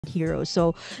hero.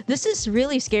 So this is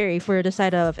really scary for the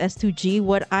side of S2G.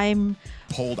 What I'm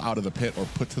pulled out of the pit or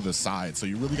put to the side. So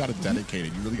you really got to dedicate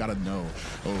it. You really got to know,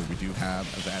 oh, we do have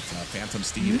that Phantom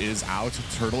Steed is out.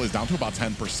 Turtle is down to about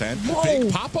 10%. Whoa.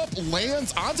 Big pop-up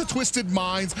lands onto Twisted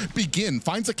Minds. Begin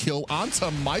finds a kill onto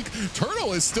Mike.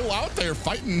 Turtle is still out there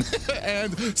fighting.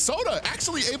 And Soda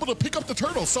actually able to pick up the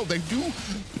Turtle. So they do,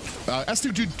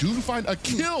 S2G do find a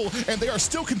kill, and they are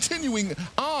still continuing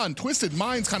on. Twisted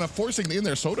Minds kind of forcing in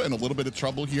there. Soda in a little bit of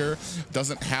trouble here.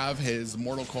 Doesn't have his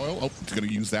Mortal Coil. Oh, he's going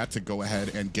to use that to go ahead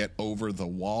and get over the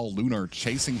wall. Lunar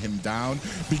chasing him down.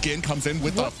 Begin comes in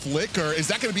with a flicker. Is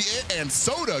that going to be it? And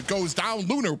Soda goes down.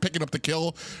 Lunar picking up the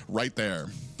kill right there.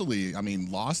 I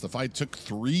mean, lost the fight, took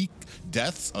 3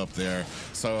 deaths up there.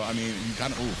 So, I mean, you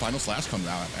kind of, Final Slash comes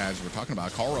out as we're talking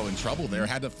about. Karo in trouble there.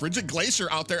 Had the Frigid Glacier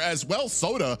out there as well.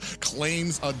 Soda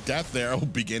claims a death there.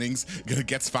 Beginnings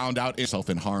gets found out himself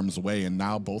in harm's way. And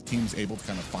now both teams able to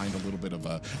kind of find a little bit of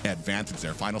a advantage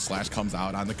there. Final Slash comes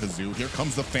out on the Kazoo. Here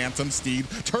comes the Phantom Steed.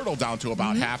 Turtle down to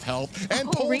about half health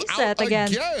and pulled out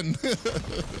again.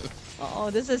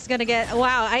 Oh, this is gonna get,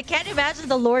 wow, I can't imagine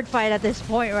the Lord fight at this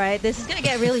point, right? This is gonna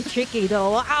get really tricky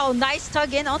though. Wow, nice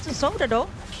tug in onto Soda though.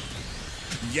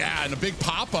 Yeah, and a big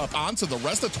pop-up onto the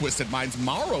rest of Twisted Minds.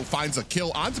 Mauro finds a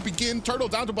kill onto Begin. Turtle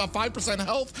down to about 5%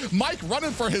 health. Mike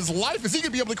running for his life. Is he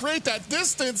gonna be able to create that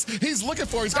distance he's looking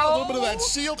for? He's got a little bit of that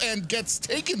shield and gets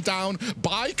taken down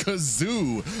by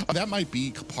Kazoo. That might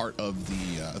be part of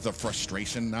the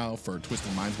frustration now for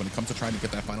Twisted Minds when it comes to trying to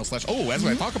get that Final Slash. Oh, as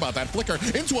I talk about that flicker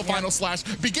into a Final Slash,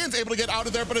 Begin's able to get out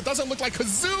of there, but it doesn't look like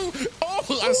Kazoo.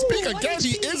 Oh, I speak again.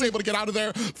 He is able to get out of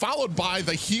there, followed by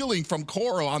the healing from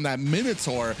Koro on that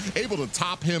Minotaur. Able to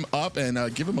top him up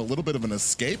and give him a little bit of an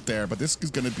escape there, but this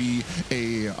is going to be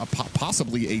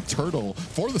possibly a turtle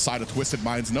for the side of Twisted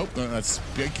Minds. Nope, that's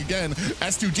big again.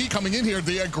 S2G coming in here,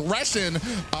 the aggression.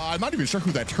 I'm not even sure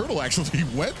who that turtle actually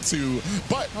went to,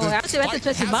 but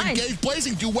Twisted Minds. Engaged.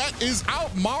 Blazing Duet is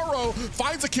out. Mauro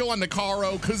finds a kill on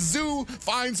Nakaro. Kazoo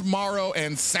finds Mauro,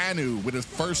 and Sanu with his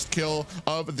first kill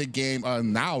of the game.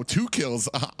 Now 2 kills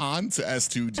on to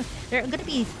S2G. They're going to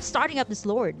be starting up this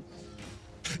Lord.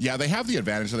 Yeah, they have the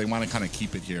advantage, so they want to kind of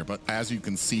keep it here. But as you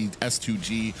can see,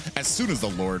 S2G, as soon as the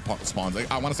Lord spawns,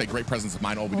 I want to say great presence of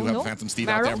mind. Oh, we do have a Phantom Steed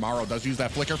out there. Mauro does use that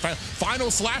flicker.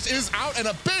 Final Slash is out, and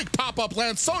a big pop-up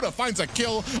land. Soda finds a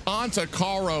kill onto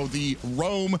Karo, the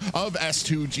roam of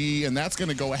S2G, and that's going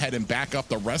to go ahead and back up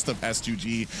the rest of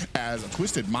S2G as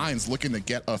Twisted Minds looking to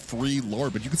get a free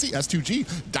Lord. But you can see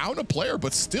S2G down a player,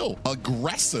 but still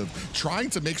aggressive,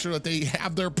 trying to make sure that they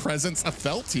have their presence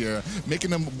felt here, making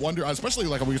them wonder, especially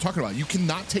like we were talking about, you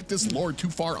cannot take this Lord too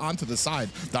far onto the side.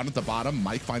 Down at the bottom,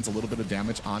 Mike finds a little bit of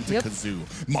damage onto Kazoo.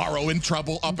 Mauro in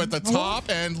trouble up at the top,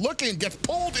 and looking, gets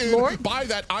pulled in by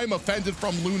that I'm offended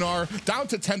from Lunar, down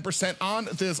to 10% on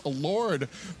this Lord.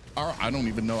 I don't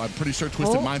even know. I'm pretty sure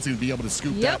Twisted Minds going to be able to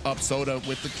scoop that up. Soda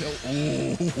with the kill.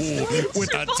 Ooh,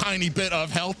 with a tiny bit of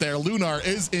health there. Lunar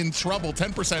is in trouble.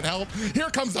 10% health. Here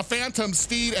comes the Phantom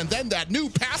Steed, and then that new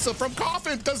passive from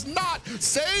Coffin does not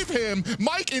save him.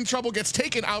 Mike in trouble, gets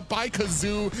taken out by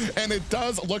Kazoo, and it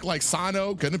does look like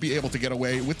Sano going to be able to get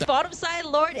away with that. Bottom side,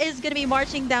 Lord is going to be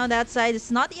marching down that side. It's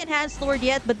not the enhanced Lord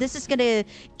yet, but this is going to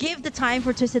give the time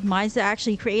for Twisted Minds to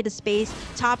actually create a space.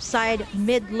 Top side,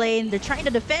 mid lane. They're trying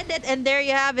to defend it, and there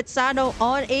you have it, Sano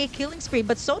on a killing spree.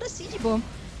 But so does CG Boom.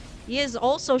 He is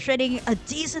also shredding a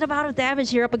decent amount of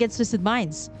damage here up against Twisted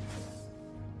Minds.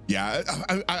 Yeah,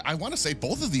 I want to say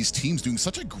both of these teams doing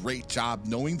such a great job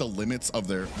knowing the limits of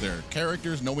their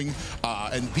characters, knowing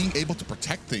and being able to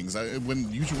protect things when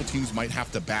usual teams might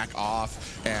have to back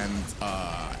off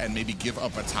and maybe give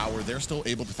up a tower. They're still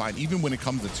able to find, even when it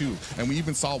comes to 2. And we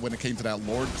even saw when it came to that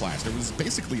Lord clash, there was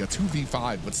basically a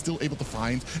 2v5, but still able to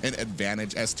find an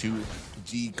advantage.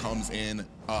 S2G comes in,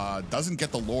 doesn't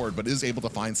get the Lord, but is able to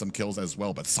find some kills as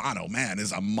well. But Sano, man,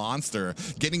 is a monster,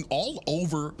 getting all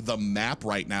over the map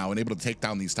right now and able to take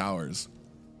down these towers.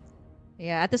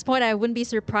 Yeah, at this point, I wouldn't be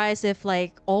surprised if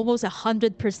like almost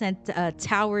 100%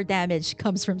 tower damage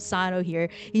comes from Sano here.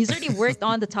 He's already worked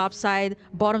on the top side,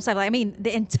 bottom side. Like, I mean,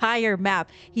 the entire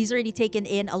map. He's already taken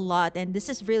in a lot, and this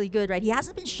is really good, right? He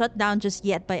hasn't been shut down just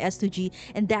yet by S2G,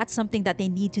 and that's something that they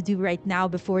need to do right now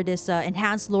before this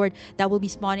enhanced Lord that will be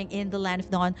spawning in the Land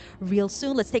of Dawn real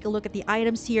soon. Let's take a look at the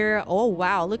items here. Oh,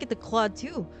 wow. Look at the Claw,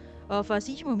 too. Of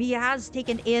CG Boom. He has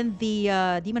taken in the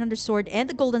Demon Undersword and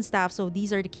the Golden Staff, so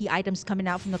these are the key items coming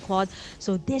out from the Claude.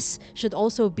 So this should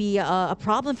also be a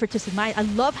problem for Twisted Mind. I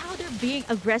love how they're being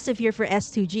aggressive here for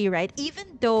S2G, right? Even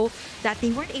though that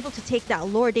they weren't able to take that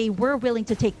Lord, they were willing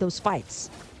to take those fights.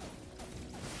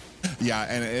 Yeah,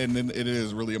 and it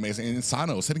is really amazing. And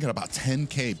Sano's hitting at about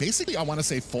 10K. Basically, I want to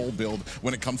say full build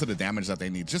when it comes to the damage that they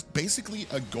need. Just basically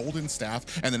a golden staff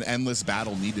and an endless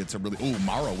battle needed to really... Oh,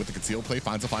 Maro with the concealed play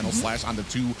finds a final slash on the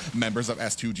two members of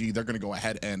S2G. They're going to go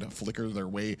ahead and flicker their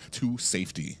way to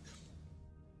safety.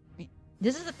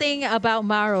 This is the thing about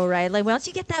Maro, right? Like, once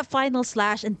you get that final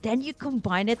slash and then you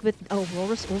combine it with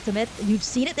Aurora's ultimate, you've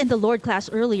seen it in the Lord class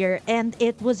earlier, and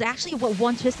it was actually what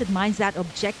won Twisted Minds that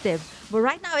objective. But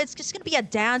right now, it's just going to be a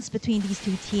dance between these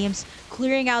two teams,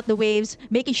 clearing out the waves,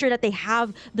 making sure that they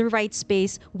have the right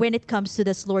space when it comes to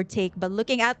this Lord take. But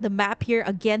looking at the map here,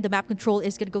 again, the map control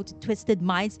is going to go to Twisted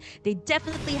Minds. They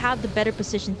definitely have the better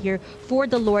position here for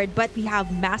the Lord, but we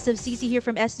have massive CC here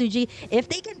from S2G. If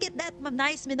they can get that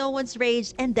nice Minoan's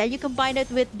Rage, and then you combine it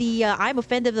with the I'm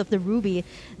Offended of the Ruby,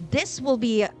 this will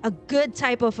be a good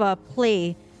type of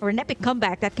play or an epic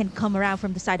comeback that can come around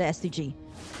from the side of S2G.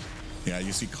 Yeah,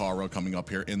 you see Karo coming up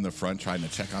here in the front, trying to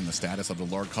check on the status of the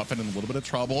Lord. Cuffin in a little bit of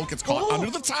trouble. Gets caught under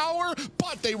the tower,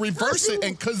 but they reverse it,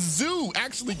 and Kazoo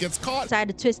actually gets caught. Side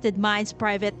of Twisted Minds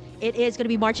Private, it is going to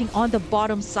be marching on the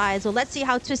bottom side. So let's see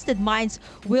how Twisted Minds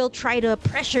will try to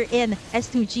pressure in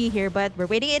S2G here. But we're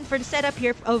waiting in for the setup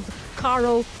here of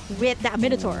Karo with that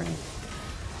Minotaur.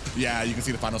 Yeah, you can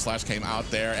see the final slash came out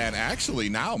there, and actually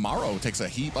now Maro takes a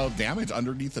heap of damage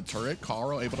underneath the turret.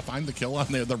 Karo able to find the kill on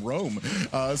there, the roam.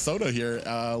 Soda here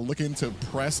looking to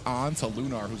press on to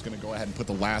Lunar, who's going to go ahead and put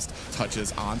the last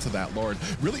touches onto that Lord.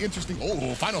 Really interesting.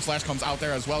 Oh, final slash comes out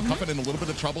there as well. Cuffin in a little bit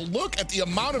of trouble. Look at the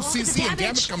amount of CC and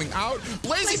damage coming out.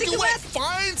 Blazing Duet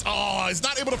finds, he's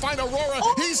not able to find Aurora.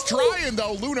 He's trying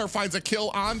though. Lunar finds a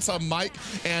kill onto Mike,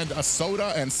 and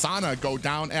Soda and Sana go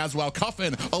down as well.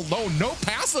 Cuffin alone, no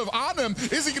passive on him.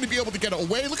 Is he going to be able to get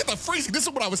away? Look at the freezing. This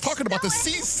is what I was talking about. The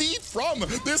CC from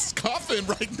this Cuffin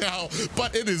right now,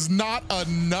 but it is not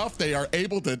enough. They are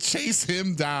able to chase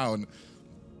him down.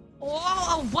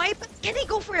 Oh, a wipe. Can they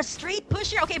go for a straight push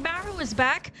here? Okay, Maro is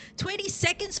back. 20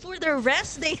 seconds for the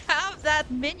rest. They have that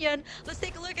minion. Let's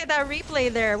take a look at that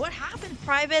replay there. What happened,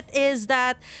 Private, is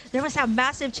that there was a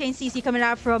massive chain CC coming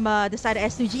out from the side of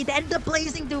S2G. Then the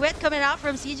Blazing Duet coming out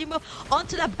from CGMO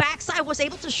onto the backside, was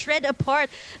able to shred apart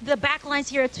the backlines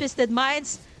here at Twisted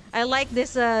Minds. I like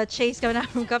this chase coming out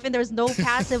from Cuffin. There's no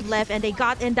passive left, and they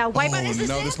got in that wipe. Oh,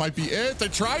 no, this might be it. They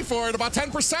try for it, about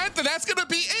 10%, and that's going to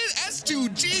be it.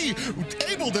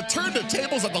 S2G able to turn the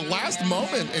tables at the last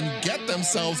moment and get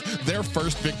themselves their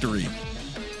first victory.